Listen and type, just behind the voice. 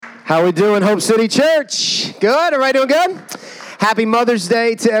How we doing, Hope City Church? Good? Everybody doing good? Happy Mother's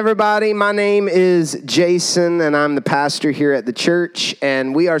Day to everybody. My name is Jason, and I'm the pastor here at the church,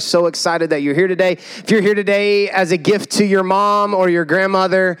 and we are so excited that you're here today. If you're here today as a gift to your mom or your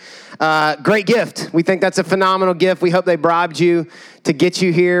grandmother, great gift. We think that's a phenomenal gift. We hope they bribed you to get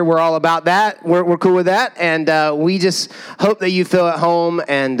you here. We're all about that. We're cool with that, and we just hope that you feel at home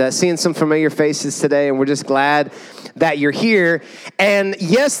and seeing some familiar faces today, and we're just glad that you're here. And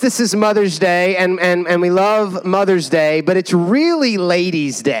yes, this is Mother's Day, and we love Mother's Day, but it's really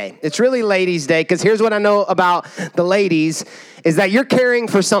Ladies' Day. It's really Ladies' Day, because here's what I know about the ladies, is that you're caring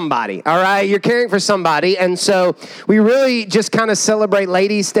for somebody, all right? You're caring for somebody, and so we really just kind of celebrate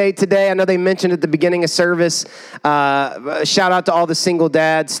Ladies' Day today. I know they mentioned at the beginning of service, shout out to all the single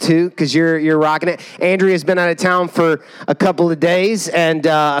dads, too, because you're rocking it. Andrea's been out of town for a couple of days, and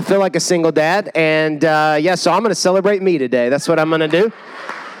I feel like a single dad, and so I'm going to celebrate me today. That's what I'm going to do.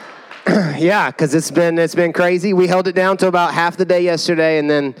 Yeah, because it's been crazy. We held it down to about half the day yesterday, and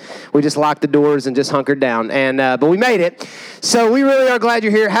then we just locked the doors and just hunkered down. And but we made it. So we really are glad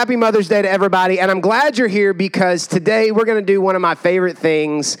you're here. Happy Mother's Day to everybody. And I'm glad you're here because today we're going to do one of my favorite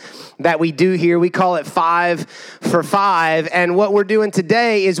things that we do here. We call it 5 for 5. And what we're doing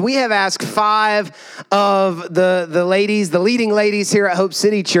today is we have asked 5 of the ladies, the leading ladies here at Hope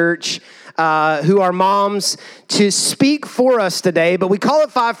City Church, who are moms, to speak for us today. But we call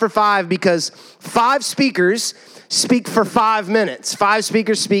it 5 for 5 because 5 speakers speak for 5 minutes. 5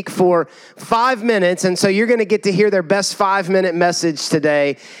 speakers speak for 5 minutes. And so you're going to get to hear their best 5-minute message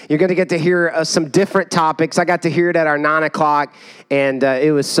today. You're going to get to hear some different topics. I got to hear it at our 9 o'clock, and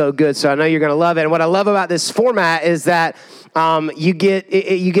it was so good. So I know you're going to love it. And what I love about this format is that you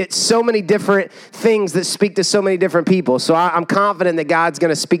get so many different things that speak to so many different people. So I'm confident that God's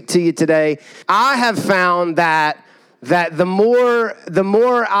going to speak to you today. I have found that the more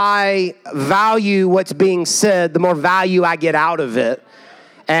I value what's being said, the more value I get out of it.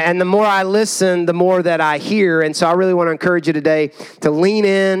 And the more I listen, the more that I hear. And so I really want to encourage you today to lean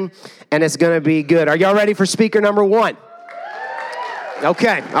in, and it's going to be good. Are y'all ready for speaker number 1?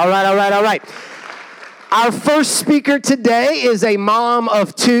 Okay. All right. Our first speaker today is a mom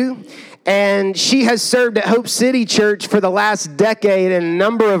of 2, and she has served at Hope City Church for the last decade in a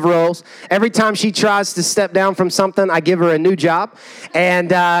number of roles. Every time she tries to step down from something, I give her a new job, and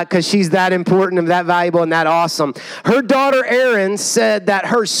because she's that important and that valuable and that awesome. Her daughter, Erin, said that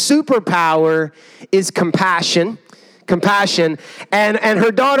her superpower is compassion. And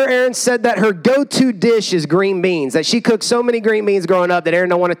her daughter, Erin, said that her go-to dish is green beans, that she cooked so many green beans growing up that Erin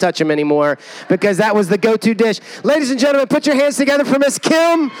don't want to touch them anymore because that was the go-to dish. Ladies and gentlemen, put your hands together for Miss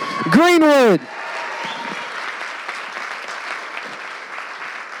Kim Greenwood.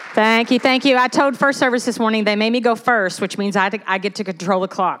 Thank you. I told first service this morning they made me go first, which means I get to control the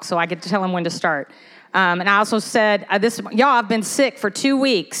clock, so I get to tell them when to start. And I also said, I've been sick for 2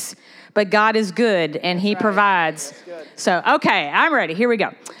 weeks, but God is good, and He provides. So, okay, I'm ready. Here we go.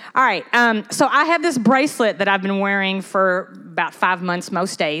 All right, so I have this bracelet that I've been wearing for about 5 months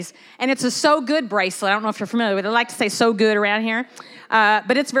most days, and it's a So Good bracelet. I don't know if you're familiar with it. I like to say So Good around here,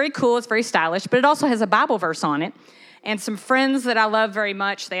 but it's very cool. It's very stylish, but it also has a Bible verse on it. And some friends that I love very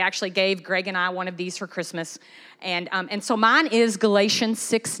much, they actually gave Greg and I one of these for Christmas. And so mine is Galatians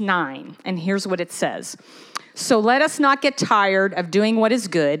 6:9, and here's what it says. So let us not get tired of doing what is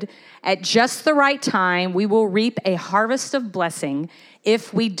good. At just the right time, we will reap a harvest of blessing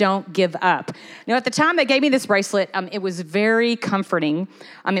if we don't give up. Now, at the time they gave me this bracelet, it was very comforting.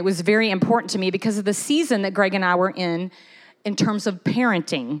 It was very important to me because of the season that Greg and I were in terms of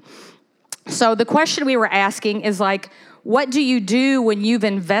parenting. So the question we were asking is what do you do when you've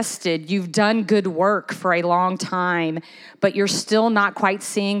done good work for a long time, but you're still not quite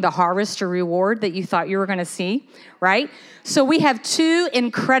seeing the harvest or reward that you thought you were going to see, right? So we have 2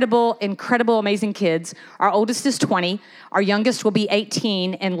 incredible, amazing kids. Our oldest is 20. Our youngest will be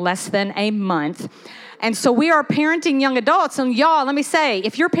 18 in less than a month. And so we are parenting young adults. And y'all, let me say,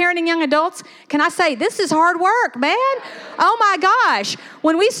 if you're parenting young adults, can I say, this is hard work, man. Oh my gosh.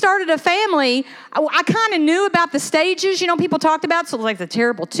 When we started a family, I kind of knew about the stages, people talked about. So like the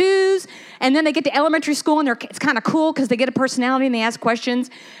terrible twos. And then they get to elementary school and it's kind of cool because they get a personality and they ask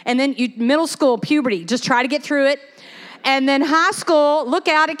questions. And then middle school, puberty, just try to get through it. And then high school, look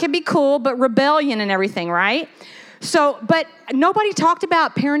out, it can be cool, but rebellion and everything, right? So, but nobody talked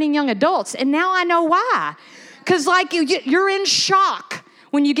about parenting young adults, and now I know why. Because you're in shock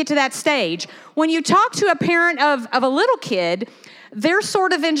when you get to that stage. When you talk to a parent of a little kid, they're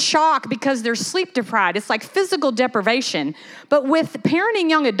sort of in shock because they're sleep deprived. It's like physical deprivation. But with parenting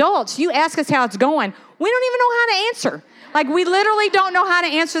young adults, you ask us how it's going, we don't even know how to answer. Like, we literally don't know how to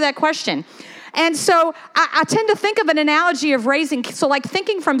answer that question. And so I tend to think of an analogy of raising, so like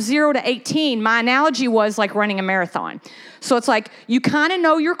thinking from 0 to 18, my analogy was like running a marathon. So it's like you kind of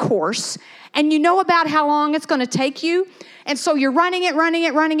know your course and you know about how long it's going to take you. And so you're running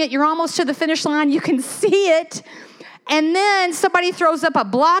it. You're almost to the finish line. You can see it. And then somebody throws up a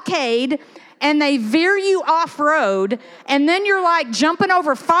blockade and they veer you off-road, and then you're like jumping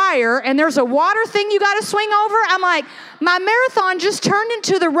over fire, and there's a water thing you got to swing over. I'm like, my marathon just turned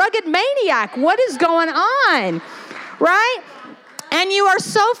into the rugged maniac. What is going on, right? And you are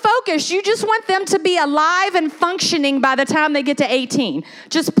so focused, you just want them to be alive and functioning by the time they get to 18.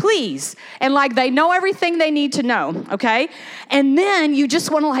 Just please. And like they know everything they need to know, okay? And then you just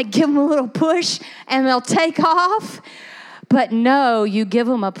want to like give them a little push, and they'll take off. But no, you give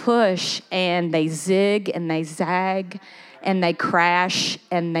them a push and they zig and they zag and they crash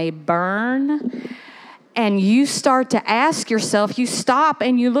and they burn. And you start to ask yourself, you stop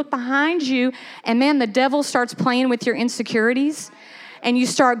and you look behind you, and man, the devil starts playing with your insecurities. And you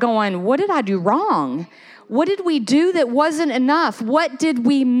start going, what did I do wrong? What did we do that wasn't enough? What did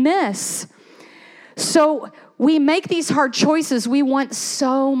we miss? So we make these hard choices. We want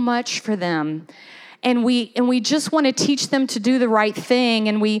so much for them. And we just want to teach them to do the right thing,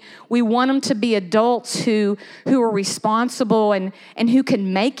 and we want them to be adults who are responsible and who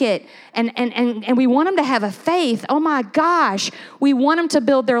can make it, and we want them to have a faith. Oh my gosh, we want them to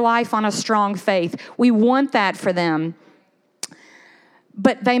build their life on a strong faith. We want that for them.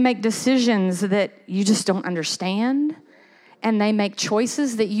 But they make decisions that you just don't understand, and they make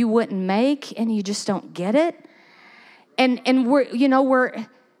choices that you wouldn't make, and you just don't get it. And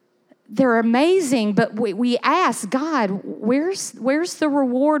they're amazing, but we ask God, where's the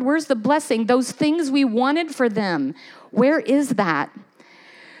reward? Where's the blessing? Those things we wanted for them, where is that?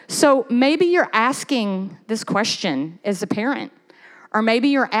 So maybe you're asking this question as a parent, or maybe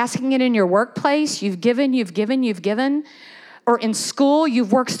you're asking it in your workplace. You've given, or in school,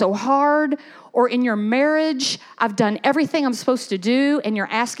 you've worked so hard, or in your marriage, I've done everything I'm supposed to do, and you're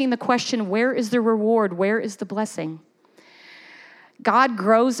asking the question, where is the reward? Where is the blessing? God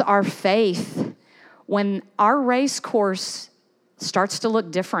grows our faith when our race course starts to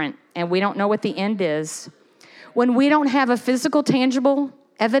look different and we don't know what the end is. When we don't have a physical, tangible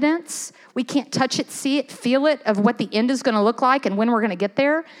evidence, we can't touch it, see it, feel it of what the end is going to look like and when we're going to get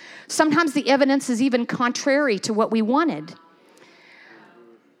there. Sometimes the evidence is even contrary to what we wanted.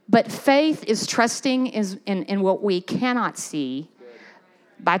 But faith is trusting in what we cannot see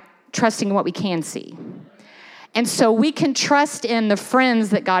by trusting what we can see. And so we can trust in the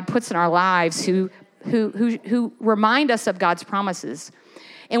friends that God puts in our lives who remind us of God's promises.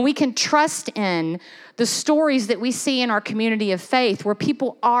 And we can trust in the stories that we see in our community of faith where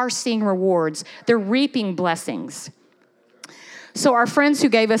people are seeing rewards. They're reaping blessings. So our friends who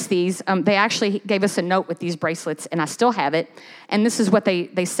gave us these, they actually gave us a note with these bracelets, and I still have it. And this is what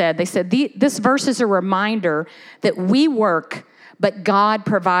they said. They said, this verse is a reminder that we work, but God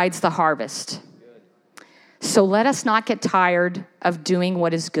provides the harvest. So let us not get tired of doing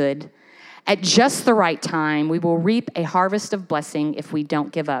what is good. At just the right time, we will reap a harvest of blessing if we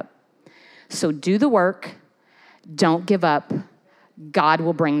don't give up. So do the work. Don't give up. God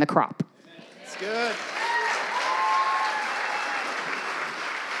will bring the crop. That's good.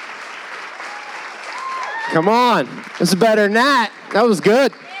 Come on. This is better than that. That was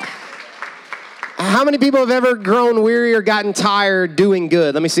good. How many people have ever grown weary or gotten tired doing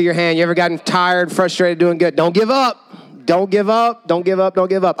good? Let me see your hand. You ever gotten tired, frustrated doing good? Don't give up. Don't give up. Don't give up. Don't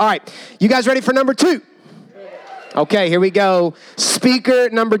give up. All right. You guys ready for number 2? Okay, here we go. Speaker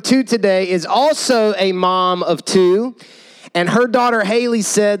number 2 today is also a mom of 2. And her daughter Haley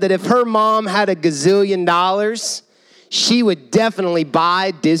said that if her mom had $1 gazillion, she would definitely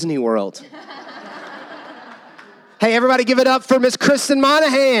buy Disney World. Hey, everybody give it up for Miss Kristen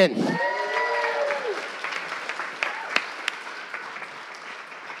Monahan.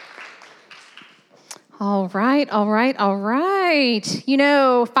 All right. You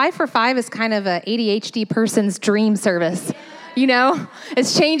know, 5 for 5 is kind of a ADHD person's dream service. You know,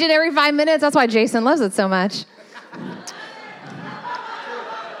 it's changing every 5 minutes. That's why Jason loves it so much.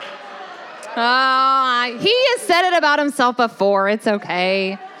 He has said it about himself before. It's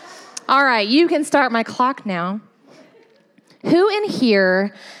okay. All right, you can start my clock now. Who in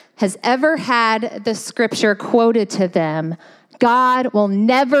here has ever had the scripture quoted to them, God will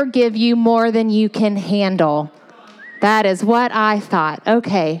never give you more than you can handle? That is what I thought.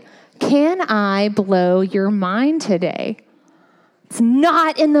 Okay, can I blow your mind today? It's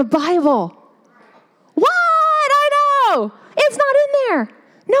not in the Bible. What? I know. It's not in there.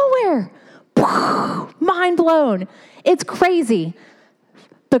 Nowhere. Mind blown. It's crazy.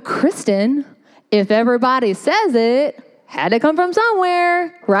 But Kristen, if everybody says it, had to come from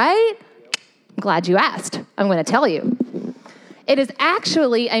somewhere, right? I'm glad you asked. I'm going to tell you. It is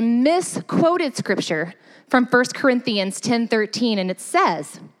actually a misquoted scripture from 1 Corinthians 10:13, and it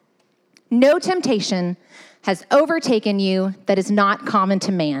says, "No temptation has overtaken you that is not common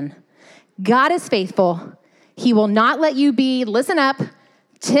to man. God is faithful. He will not let you be, listen up,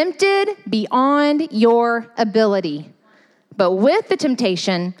 tempted beyond your ability. But with the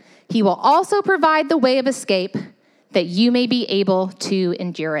temptation, he will also provide the way of escape that you may be able to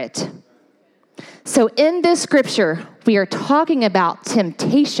endure it." So in this scripture, we are talking about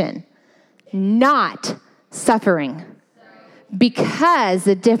temptation, not suffering. Because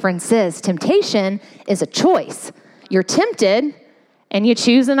the difference is temptation is a choice. You're tempted and you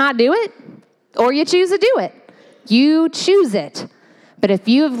choose to not do it, or you choose to do it. You choose it. But if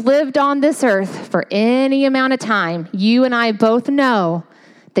you have lived on this earth for any amount of time, you and I both know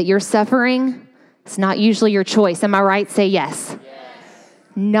that your suffering is not usually your choice. Am I right? Say yes.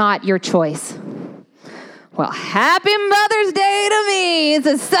 Not your choice. Well, happy Mother's Day to me.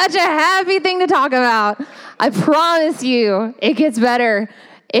 It's such a happy thing to talk about. I promise you, it gets better.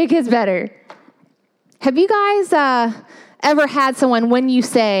 It gets better. Have you guys ever had someone, when they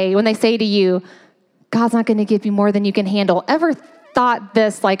say to you, God's not going to give you more than you can handle, ever thought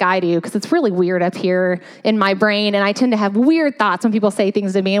this like I do? Because it's really weird up here in my brain, and I tend to have weird thoughts when people say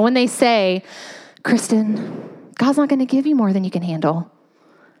things to me. And when they say, Kristen, God's not going to give you more than you can handle.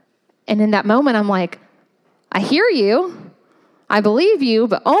 And in that moment, I'm like, I hear you, I believe you,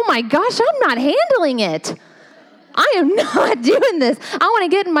 but oh my gosh, I'm not handling it. I am not doing this. I want to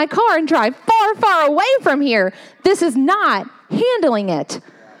get in my car and drive far, far away from here. This is not handling it.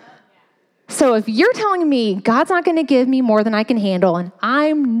 So if you're telling me God's not going to give me more than I can handle and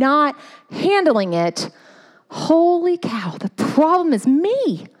I'm not handling it, holy cow, the problem is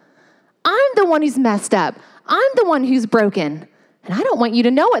me. I'm the one who's messed up. I'm the one who's broken. And I don't want you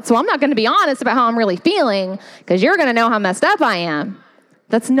to know it, so I'm not going to be honest about how I'm really feeling because you're going to know how messed up I am.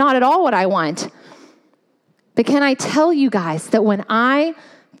 That's not at all what I want. But can I tell you guys that when I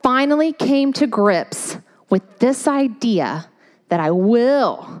finally came to grips with this idea that I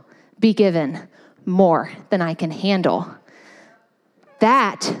will be given more than I can handle,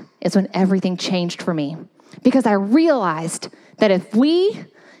 that is when everything changed for me. Because I realized that if you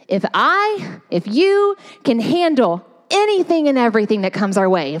can handle anything and everything that comes our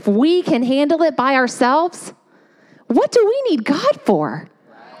way, if we can handle it by ourselves, what do we need God for?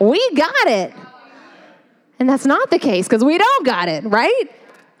 We got it. And that's not the case because we don't got it, right?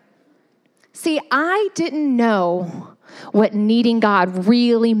 See, I didn't know what needing God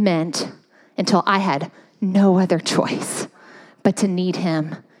really meant until I had no other choice but to need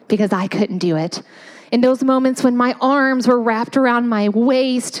him because I couldn't do it. In those moments when my arms were wrapped around my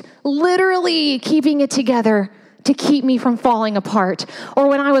waist, literally keeping it together to keep me from falling apart, or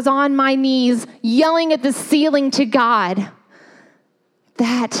when I was on my knees yelling at the ceiling to God,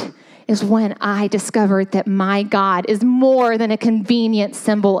 that is when I discovered that my God is more than a convenient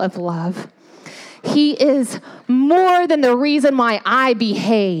symbol of love. He is more than the reason why I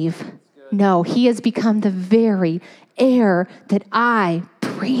behave. No, he has become the very air that I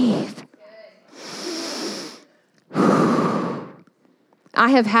breathe. I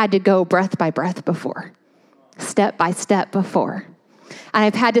have had to go breath by breath before, step by step before. And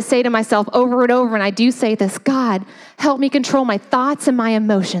I've had to say to myself over and over, and I do say this, God, help me control my thoughts and my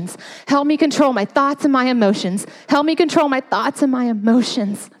emotions. Help me control my thoughts and my emotions. Help me control my thoughts and my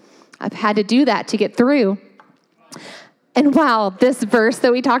emotions. I've had to do that to get through. And while this verse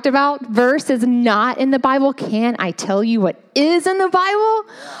that we talked about, verse is not in the Bible, can I tell you what is in the Bible?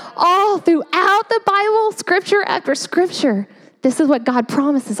 All throughout the Bible, scripture after scripture, this is what God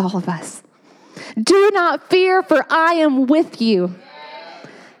promises all of us. Do not fear, for I am with you.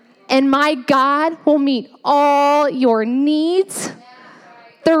 And my God will meet all your needs.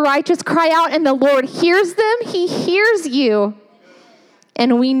 The righteous cry out, and the Lord hears them. He hears you.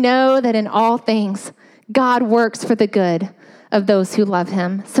 And we know that in all things, God works for the good of those who love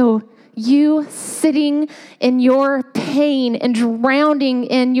him. So you sitting in your pain and drowning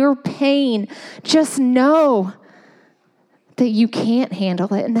in your pain, just know that you can't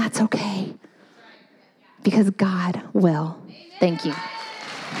handle it, and that's okay. Because God will. Thank you.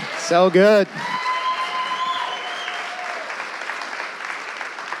 So good.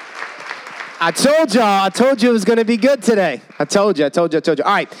 I told you it was going to be good today. I told you. All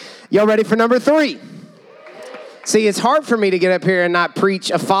right, y'all ready for number 3? See, it's hard for me to get up here and not preach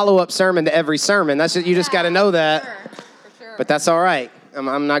a follow-up sermon to every sermon. You just got to know that. For sure. But that's all right.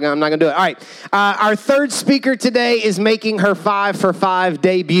 I'm not gonna do it. All right. Our third speaker today is making her 5 for 5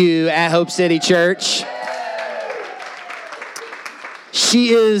 debut at Hope City Church. She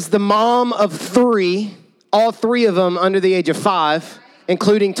is the mom of 3, all 3 of them under the age of 5,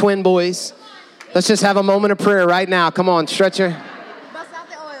 including twin boys. Let's just have a moment of prayer right now. Come on, stretch her. Bust out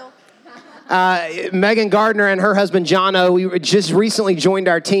the oil. Megan Gardner and her husband, Jono, we just recently joined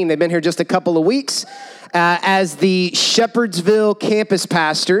our team. They've been here just a couple of weeks as the Shepherdsville campus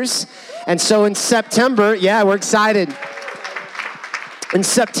pastors. And so in September, we're excited. In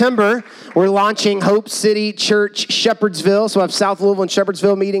September, we're launching Hope City Church Shepherdsville. So I have South Louisville and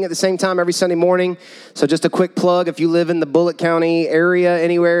Shepherdsville meeting at the same time every Sunday morning. So just a quick plug, if you live in the Bullitt County area,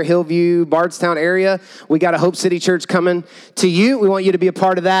 anywhere, Hillview, Bardstown area, we got a Hope City Church coming to you. We want you to be a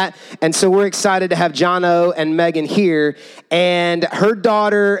part of that. And so we're excited to have Jono and Megan here. And her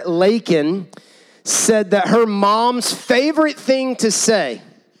daughter, Lakin, said that her mom's favorite thing to say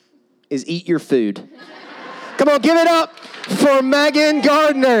is eat your food. Come on, give it up for Megan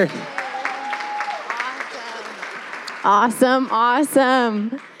Gardner.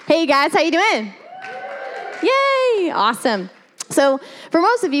 Awesome. Hey guys, how you doing? Yay, awesome. So for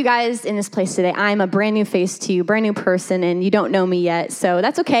most of you guys in this place today, I'm a brand new face to you, brand new person, and you don't know me yet, so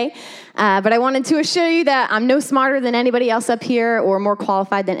that's okay. But I wanted to assure you that I'm no smarter than anybody else up here or more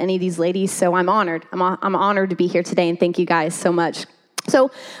qualified than any of these ladies, so I'm honored. I'm honored to be here today, and thank you guys so much.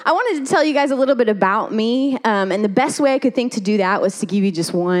 So I wanted to tell you guys a little bit about me, and the best way I could think to do that was to give you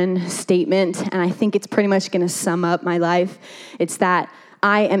just one statement, and I think it's pretty much going to sum up my life. It's that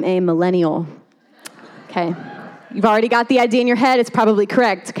I am a millennial. Okay, you've already got the idea in your head. It's probably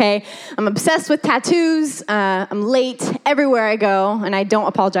correct, okay? I'm obsessed with tattoos. I'm late everywhere I go, and I don't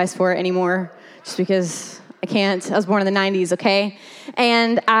apologize for it anymore just because I can't. I was born in the 90s, okay?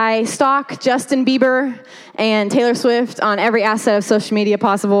 And I stalk Justin Bieber and Taylor Swift on every asset of social media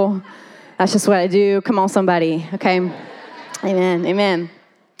possible. That's just what I do. Come on, somebody, okay? Amen.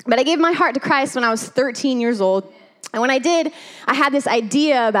 But I gave my heart to Christ when I was 13 years old. And when I did, I had this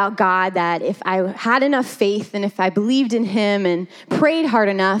idea about God that if I had enough faith and if I believed in him and prayed hard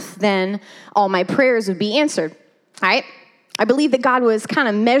enough, then all my prayers would be answered, all right? I believed that God was kind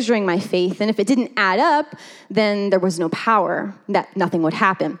of measuring my faith, and if it didn't add up, then there was no power, that nothing would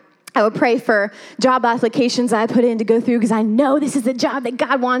happen. I would pray for job applications I put in to go through because I know this is the job that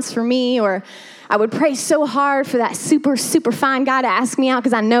God wants for me, or I would pray so hard for that super, super fine guy to ask me out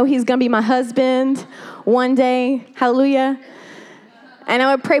because I know he's going to be my husband one day. Hallelujah. And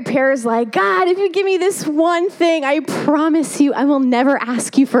I would pray prayers like, God, if you give me this one thing, I promise you I will never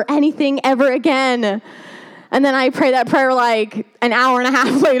ask you for anything ever again. And then I pray that prayer like an hour and a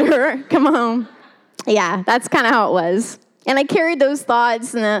half later. Come on. Yeah, that's kind of how it was. And I carried those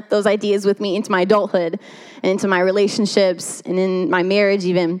thoughts and those ideas with me into my adulthood and into my relationships and in my marriage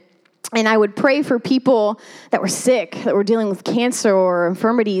even. And I would pray for people that were sick, that were dealing with cancer or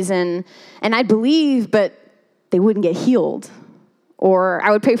infirmities, and I'd believe, but they wouldn't get healed. Or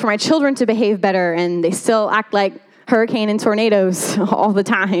I would pray for my children to behave better, and they still act like hurricane and tornadoes all the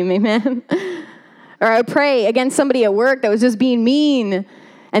time, amen? Or I would pray against somebody at work that was just being mean,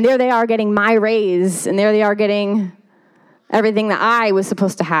 and there they are getting my raise, and there they are getting everything that I was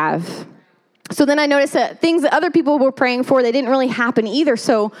supposed to have. So then I noticed that things that other people were praying for, they didn't really happen either.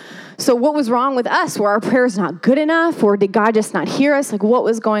 So what was wrong with us? Were our prayers not good enough? Or did God just not hear us? Like, what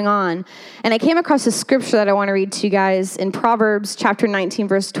was going on? And I came across a scripture that I want to read to you guys. In Proverbs chapter 19,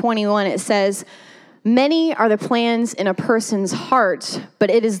 verse 21, it says, "Many are the plans in a person's heart, but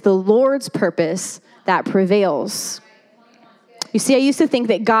it is the Lord's purpose that prevails." You see, I used to think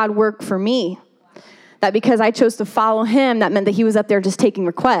that God worked for me, that because I chose to follow him, that meant that he was up there just taking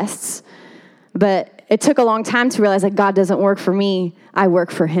requests. But it took a long time to realize that God doesn't work for me, I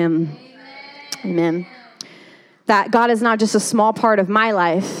work for him. Amen. That God is not just a small part of my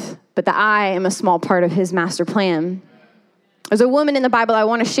life, but that I am a small part of his master plan. There's a woman in the Bible I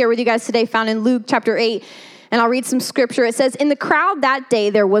want to share with you guys today, found in Luke chapter 8, and I'll read some scripture. It says, "In the crowd that day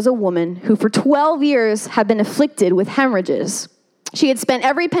there was a woman who for 12 years had been afflicted with hemorrhages. She had spent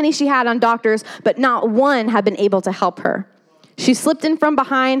every penny she had on doctors, but not one had been able to help her. She slipped in from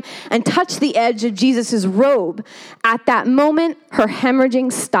behind and touched the edge of Jesus' robe. At that moment, her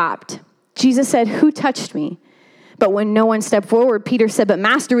hemorrhaging stopped. Jesus said, 'Who touched me?' But when no one stepped forward, Peter said, 'But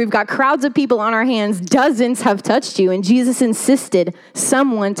Master, we've got crowds of people on our hands. Dozens have touched you.' And Jesus insisted,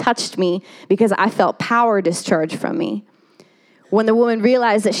 'Someone touched me because I felt power discharged from me.' When the woman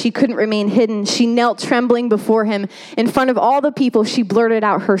realized that she couldn't remain hidden, she knelt trembling before him. In front of all the people, she blurted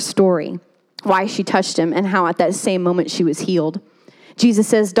out her story, why she touched him, and how at that same moment she was healed. Jesus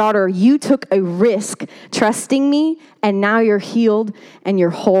says, daughter, you took a risk trusting me, and now you're healed and you're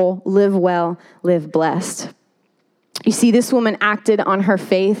whole. Live well, live blessed. You see, this woman acted on her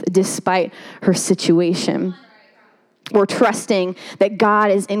faith despite her situation. We're trusting that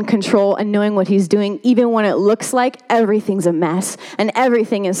God is in control and knowing what he's doing, even when it looks like everything's a mess and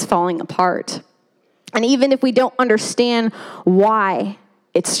everything is falling apart. And even if we don't understand why,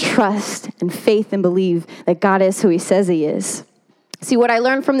 it's trust and faith and believe that God is who he says he is. See, what I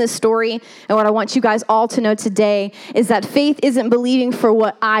learned from this story and what I want you guys all to know today is that faith isn't believing for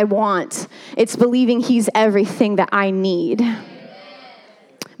what I want. It's believing he's everything that I need.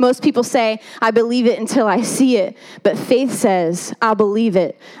 Most people say, I believe it until I see it. But faith says, I'll believe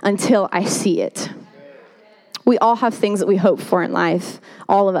it until I see it. We all have things that we hope for in life.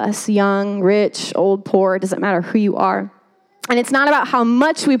 All of us, young, rich, old, poor, it doesn't matter who you are. And it's not about how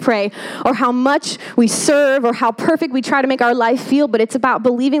much we pray or how much we serve or how perfect we try to make our life feel, but it's about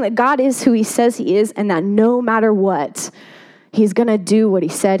believing that God is who he says he is and that no matter what, he's going to do what he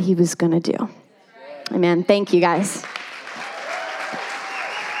said he was going to do. Amen. Thank you, guys.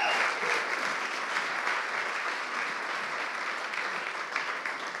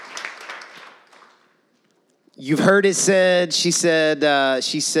 You've heard it said, she said,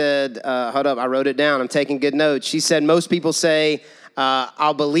 hold up, I wrote it down. I'm taking good notes. She said, most people say,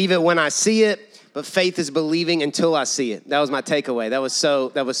 I'll believe it when I see it, but faith is believing until I see it. That was my takeaway. That was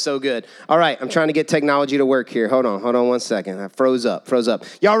so good. All right, I'm trying to get technology to work here. Hold on 1 second. I froze up.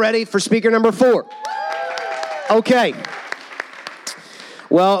 Y'all ready for speaker number 4? Okay.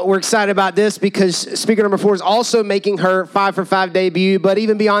 Well, we're excited about this because speaker number 4 is also making her 5 for 5 debut, but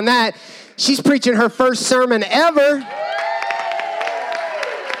even beyond that, she's preaching her first sermon ever.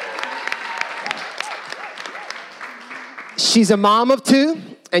 She's a mom of 2,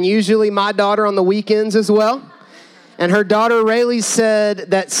 and usually my daughter on the weekends as well. And her daughter Rayleigh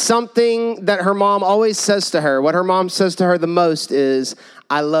said that something that her mom always says to her, what her mom says to her the most is,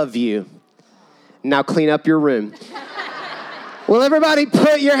 I love you. Now clean up your room. Will everybody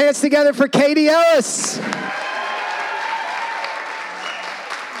put your hands together for Katie Ellis?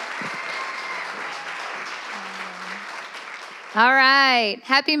 All right.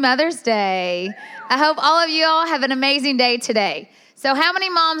 Happy Mother's Day. I hope all of you all have an amazing day today. So how many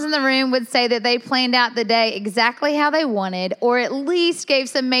moms in the room would say that they planned out the day exactly how they wanted, or at least gave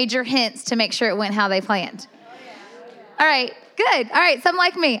some major hints to make sure it went how they planned? All right. Good. All right. Some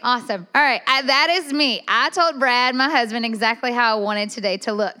like me. Awesome. All right. That is me. I told Brad, my husband, exactly how I wanted today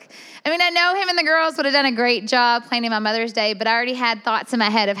to look. I mean, I know him and the girls would have done a great job planning my Mother's Day, but I already had thoughts in my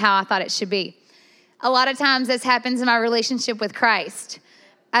head of how I thought it should be. A lot of times this happens in my relationship with Christ.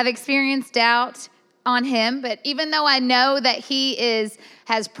 I've experienced doubt on him, but even though I know that he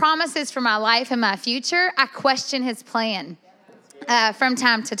has promises for my life and my future, I question his plan from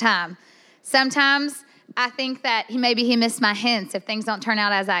time to time. Sometimes I think that maybe he missed my hints if things don't turn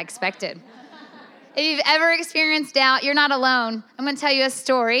out as I expected. If you've ever experienced doubt, you're not alone. I'm going to tell you a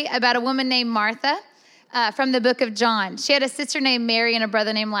story about a woman named Martha from the book of John. She had a sister named Mary and a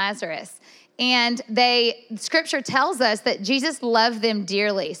brother named Lazarus. And scripture tells us that Jesus loved them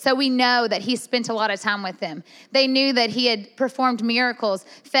dearly. So we know that he spent a lot of time with them. They knew that he had performed miracles,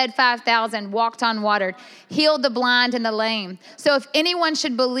 fed 5,000, walked on water, healed the blind and the lame. So if anyone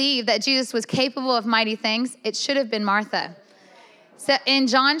should believe that Jesus was capable of mighty things, it should have been Martha. So in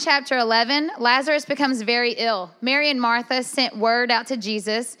John chapter 11, Lazarus becomes very ill. Mary and Martha sent word out to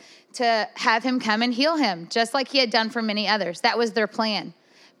Jesus to have him come and heal him, just like he had done for many others. That was their plan.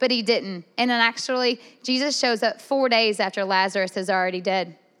 But he didn't. And then actually, Jesus shows up 4 days after Lazarus is already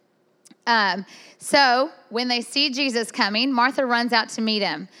dead. So when they see Jesus coming, Martha runs out to meet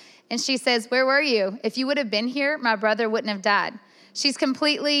him. And she says, where were you? If you would have been here, my brother wouldn't have died. She's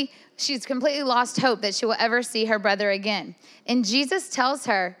completely lost hope that she will ever see her brother again. And Jesus tells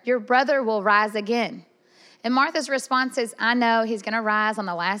her, your brother will rise again. And Martha's response is, I know he's going to rise on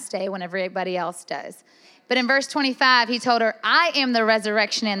the last day when everybody else does. But in verse 25, he told her, I am the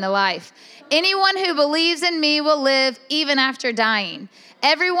resurrection and the life. Anyone who believes in me will live even after dying.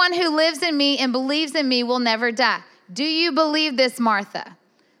 Everyone who lives in me and believes in me will never die. Do you believe this, Martha? Wow.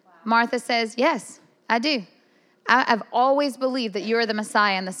 Martha says, yes, I do. I've always believed that you are the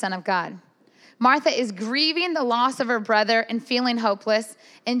Messiah and the Son of God. Martha is grieving the loss of her brother and feeling hopeless.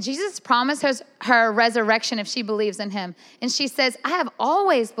 And Jesus promised her resurrection if she believes in him. And she says, I have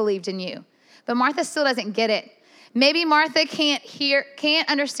always believed in you. But Martha still doesn't get it. Maybe Martha can't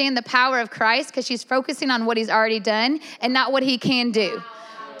understand the power of Christ because she's focusing on what he's already done and not what he can do.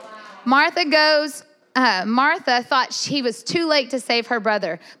 Martha thought he was too late to save her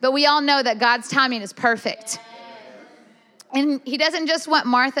brother. But we all know that God's timing is perfect. And he doesn't just want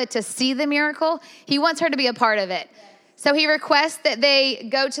Martha to see the miracle, he wants her to be a part of it. So he requests that they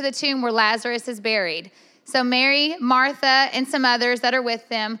go to the tomb where Lazarus is buried. So Mary, Martha, and some others that are with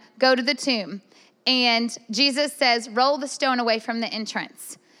them go to the tomb. And Jesus says, roll the stone away from the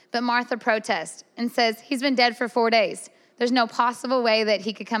entrance. But Martha protests and says, he's been dead for 4 days. There's no possible way that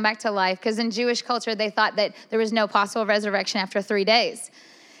he could come back to life, because in Jewish culture, they thought that there was no possible resurrection after 3 days.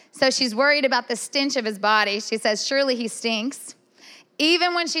 So she's worried about the stench of his body. She says, surely he stinks.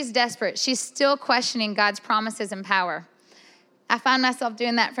 Even when she's desperate, she's still questioning God's promises and power. I find myself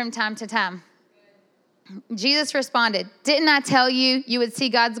doing that from time to time. Jesus responded, didn't I tell you you would see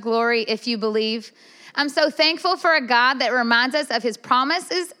God's glory if you believe? I'm so thankful for a God that reminds us of his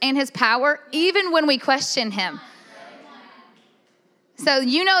promises and his power, even when we question him. So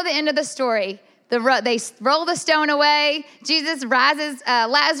you know the end of the story. They roll the stone away. Jesus rises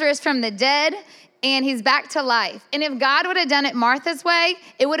Lazarus from the dead, and he's back to life. And if God would have done it Martha's way,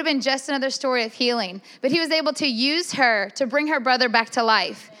 it would have been just another story of healing. But he was able to use her to bring her brother back to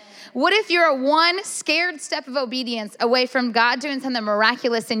life. What if you're one scared step of obedience away from God doing something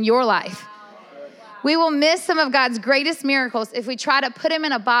miraculous in your life? We will miss some of God's greatest miracles if we try to put him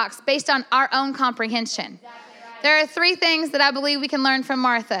in a box based on our own comprehension. There are 3 things that I believe we can learn from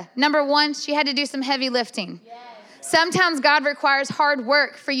Martha. Number 1, she had to do some heavy lifting. Sometimes God requires hard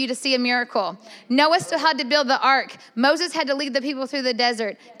work for you to see a miracle. Noah still had to build the ark. Moses had to lead the people through the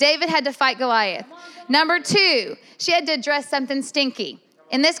desert. David had to fight Goliath. Number 2, she had to address something stinky.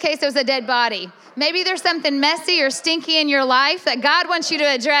 In this case, it was a dead body. Maybe there's something messy or stinky in your life that God wants you to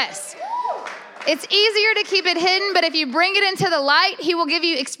address. It's easier to keep it hidden, but if you bring it into the light, he will give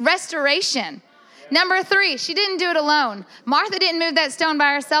you restoration. Number 3, she didn't do it alone. Martha didn't move that stone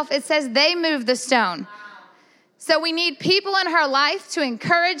by herself. It says they moved the stone. So we need people in her life to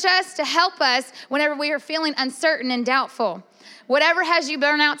encourage us, to help us whenever we are feeling uncertain and doubtful. Whatever has you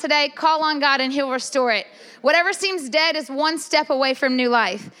burn out today, call on God and he'll restore it. Whatever seems dead is one step away from new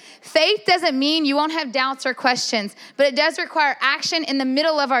life. Faith doesn't mean you won't have doubts or questions, but it does require action in the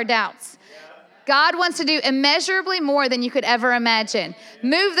middle of our doubts. God wants to do immeasurably more than you could ever imagine.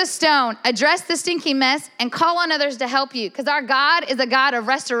 Move the stone, address the stinky mess, and call on others to help you, because our God is a God of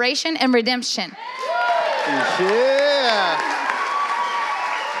restoration and redemption. Yeah.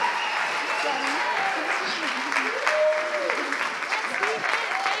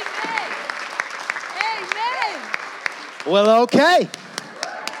 Well, okay.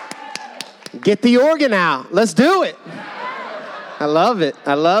 Get the organ out. Let's do it. I love it.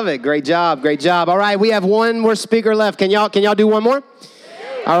 I love it. Great job. Great job. All right, we have one more speaker left. Can y'all do one more?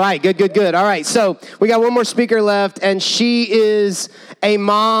 All right, good. All right, so we got one more speaker left, and she is a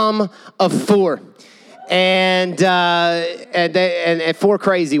mom of 4. And 4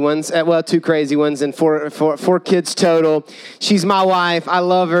 crazy ones. Well, 2 crazy ones and four kids total. She's my wife. I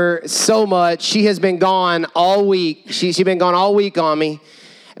love her so much. She has been gone all week. She's been gone all week on me.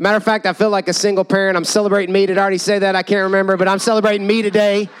 Matter of fact, I feel like a single parent. I'm celebrating me. Did I already say that? I can't remember, but I'm celebrating me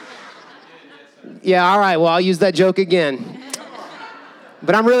today. Yeah, all right. Well, I'll use that joke again.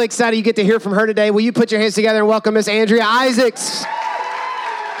 But I'm really excited you get to hear from her today. Will you put your hands together and welcome Miss Andrea Isaacs?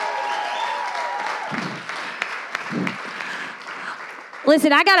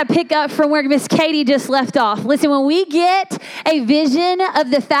 Listen, I got to pick up from where Miss Katie just left off. Listen, when we get a vision of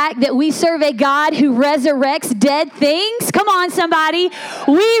the fact that we serve a God who resurrects dead things, come on, somebody,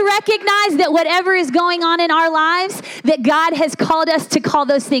 we recognize that whatever is going on in our lives, that God has called us to call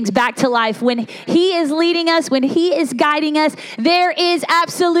those things back to life. When he is leading us, when he is guiding us, there is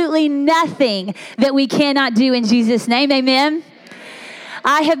absolutely nothing that we cannot do in Jesus' name. Amen.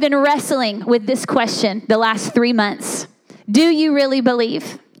 I have been wrestling with this question the last 3 months. Do you really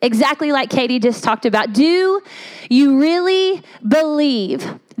believe? Exactly like Katie just talked about. Do you really believe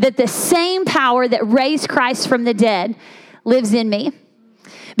that the same power that raised Christ from the dead lives in me?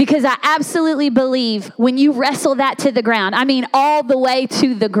 Because I absolutely believe when you wrestle that to the ground, I mean all the way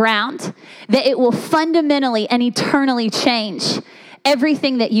to the ground, that it will fundamentally and eternally change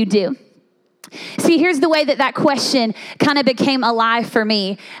everything that you do. See, here's the way that question kind of became alive for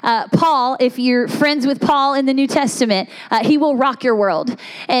me. Paul, if you're friends with Paul in the New Testament, he will rock your world.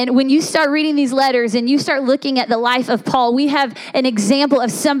 And when you start reading these letters and you start looking at the life of Paul, we have an example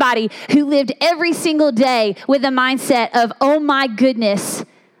of somebody who lived every single day with a mindset of, oh my goodness,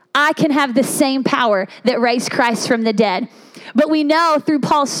 I can have the same power that raised Christ from the dead. But we know through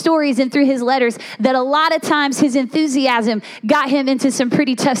Paul's stories and through his letters that a lot of times his enthusiasm got him into some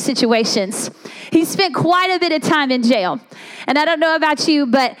pretty tough situations. He spent quite a bit of time in jail. And I don't know about you,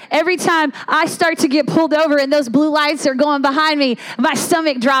 but every time I start to get pulled over and those blue lights are going behind me, my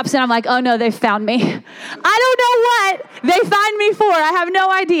stomach drops and I'm like, oh no, they found me. I don't know what they find me for. I have no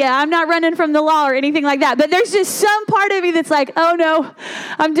idea. I'm not running from the law or anything like that. But there's just some part of me that's like, oh no,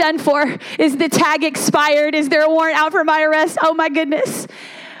 I'm done for. Is the tag expired? Is there a warrant out for my arrest? Oh my goodness.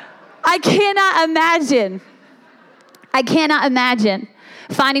 I cannot imagine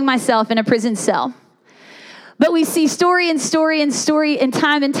finding myself in a prison cell. But we see story and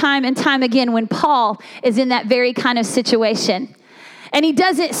time again when Paul is in that very kind of situation. And he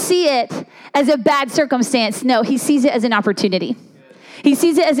doesn't see it as a bad circumstance. No, he sees it as an opportunity. He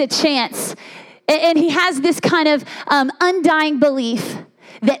sees it as a chance. And he has this kind of undying belief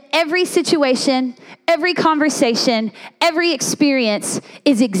that every situation, every conversation, every experience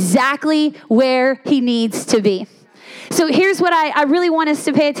is exactly where he needs to be. So here's what I really want us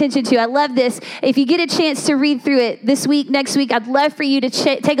to pay attention to. I love this. If you get a chance to read through it this week, next week, I'd love for you to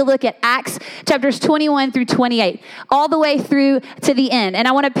take a look at Acts chapters 21 through 28, all the way through to the end. And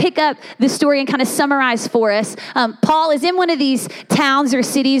I want to pick up the story and kind of summarize for us. Paul is in one of these towns or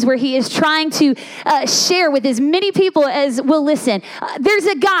cities where he is trying to share with as many people as will listen. There's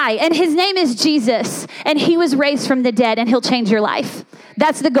a guy, and his name is Jesus, and he was raised from the dead, and he'll change your life.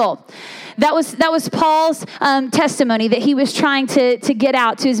 That's the goal. That was Paul's testimony that he was trying to get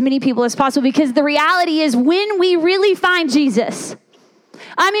out to as many people as possible, because the reality is when we really find Jesus,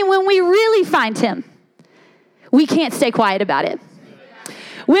 when we really find him, we can't stay quiet about it.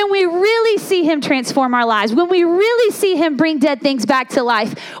 When we really see him transform our lives, when we really see him bring dead things back to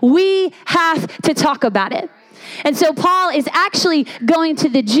life, we have to talk about it. And so Paul is actually going to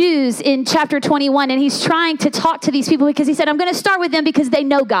the Jews in chapter 21, and he's trying to talk to these people because he said, I'm going to start with them because they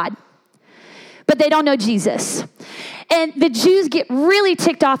know God, but they don't know Jesus. And the Jews get really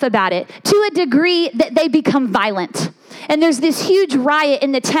ticked off about it to a degree that they become violent. And there's this huge riot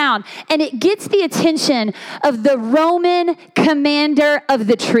in the town, and it gets the attention of the Roman commander of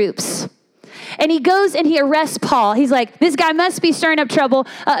the troops. And he goes and he arrests Paul. He's like, this guy must be stirring up trouble,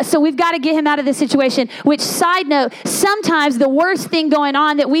 so we've got to get him out of this situation. Which, side note, sometimes the worst thing going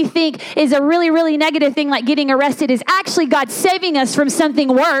on that we think is a really, really negative thing, like getting arrested, is actually God saving us from something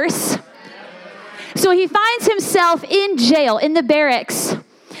worse. So he finds himself in jail, in the barracks.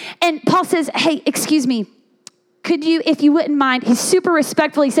 And Paul says, hey, excuse me, could you, if you wouldn't mind, he's super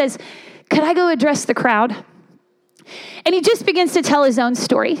respectful. He says, could I go address the crowd? And he just begins to tell his own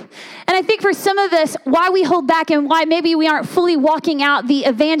story. And I think for some of us, why we hold back and why maybe we aren't fully walking out the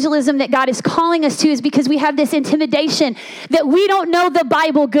evangelism that God is calling us to is because we have this intimidation that we don't know the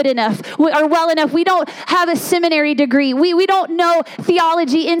Bible good enough or well enough. We don't have a seminary degree. We don't know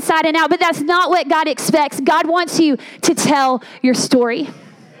theology inside and out, but that's not what God expects. God wants you to tell your story.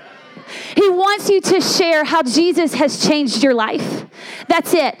 He wants you to share how Jesus has changed your life.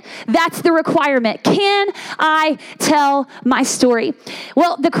 That's it. That's the requirement. Can I tell my story?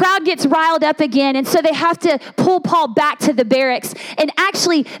 Well, the crowd gets riled up again, and so they have to pull Paul back to the barracks. And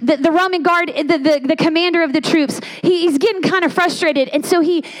actually, the Roman guard, the commander of the troops, he's getting kind of frustrated, and so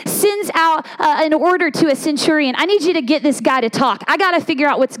he sends out an order to a centurion. I need you to get this guy to talk. I got to figure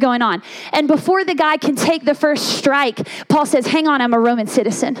out what's going on. And before the guy can take the first strike, Paul says, hang on, I'm a Roman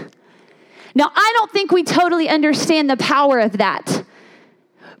citizen. Now, I don't think we totally understand the power of that,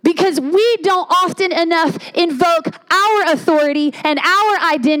 because we don't often enough invoke our authority and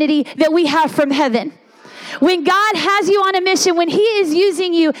our identity that we have from heaven. When God has you on a mission, when he is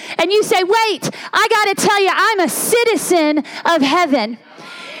using you and you say, wait, I got to tell you, I'm a citizen of heaven.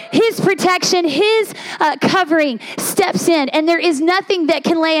 His protection, his covering steps in, and there is nothing that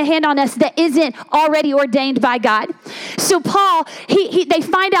can lay a hand on us that isn't already ordained by God. So Paul, they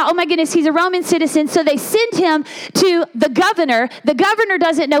find out, oh my goodness, he's a Roman citizen, so they send him to the governor. The governor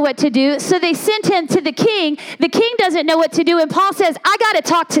doesn't know what to do, so they send him to the king. The king doesn't know what to do, and Paul says, I got to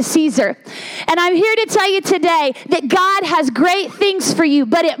talk to Caesar. And I'm here to tell you today that God has great things for you,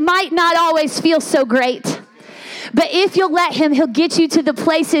 but it might not always feel so great. But if you'll let him, he'll get you to the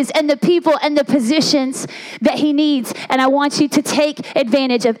places and the people and the positions that he needs. And I want you to take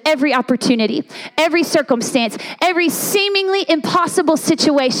advantage of every opportunity, every circumstance, every seemingly impossible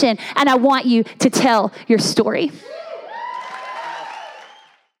situation. And I want you to tell your story.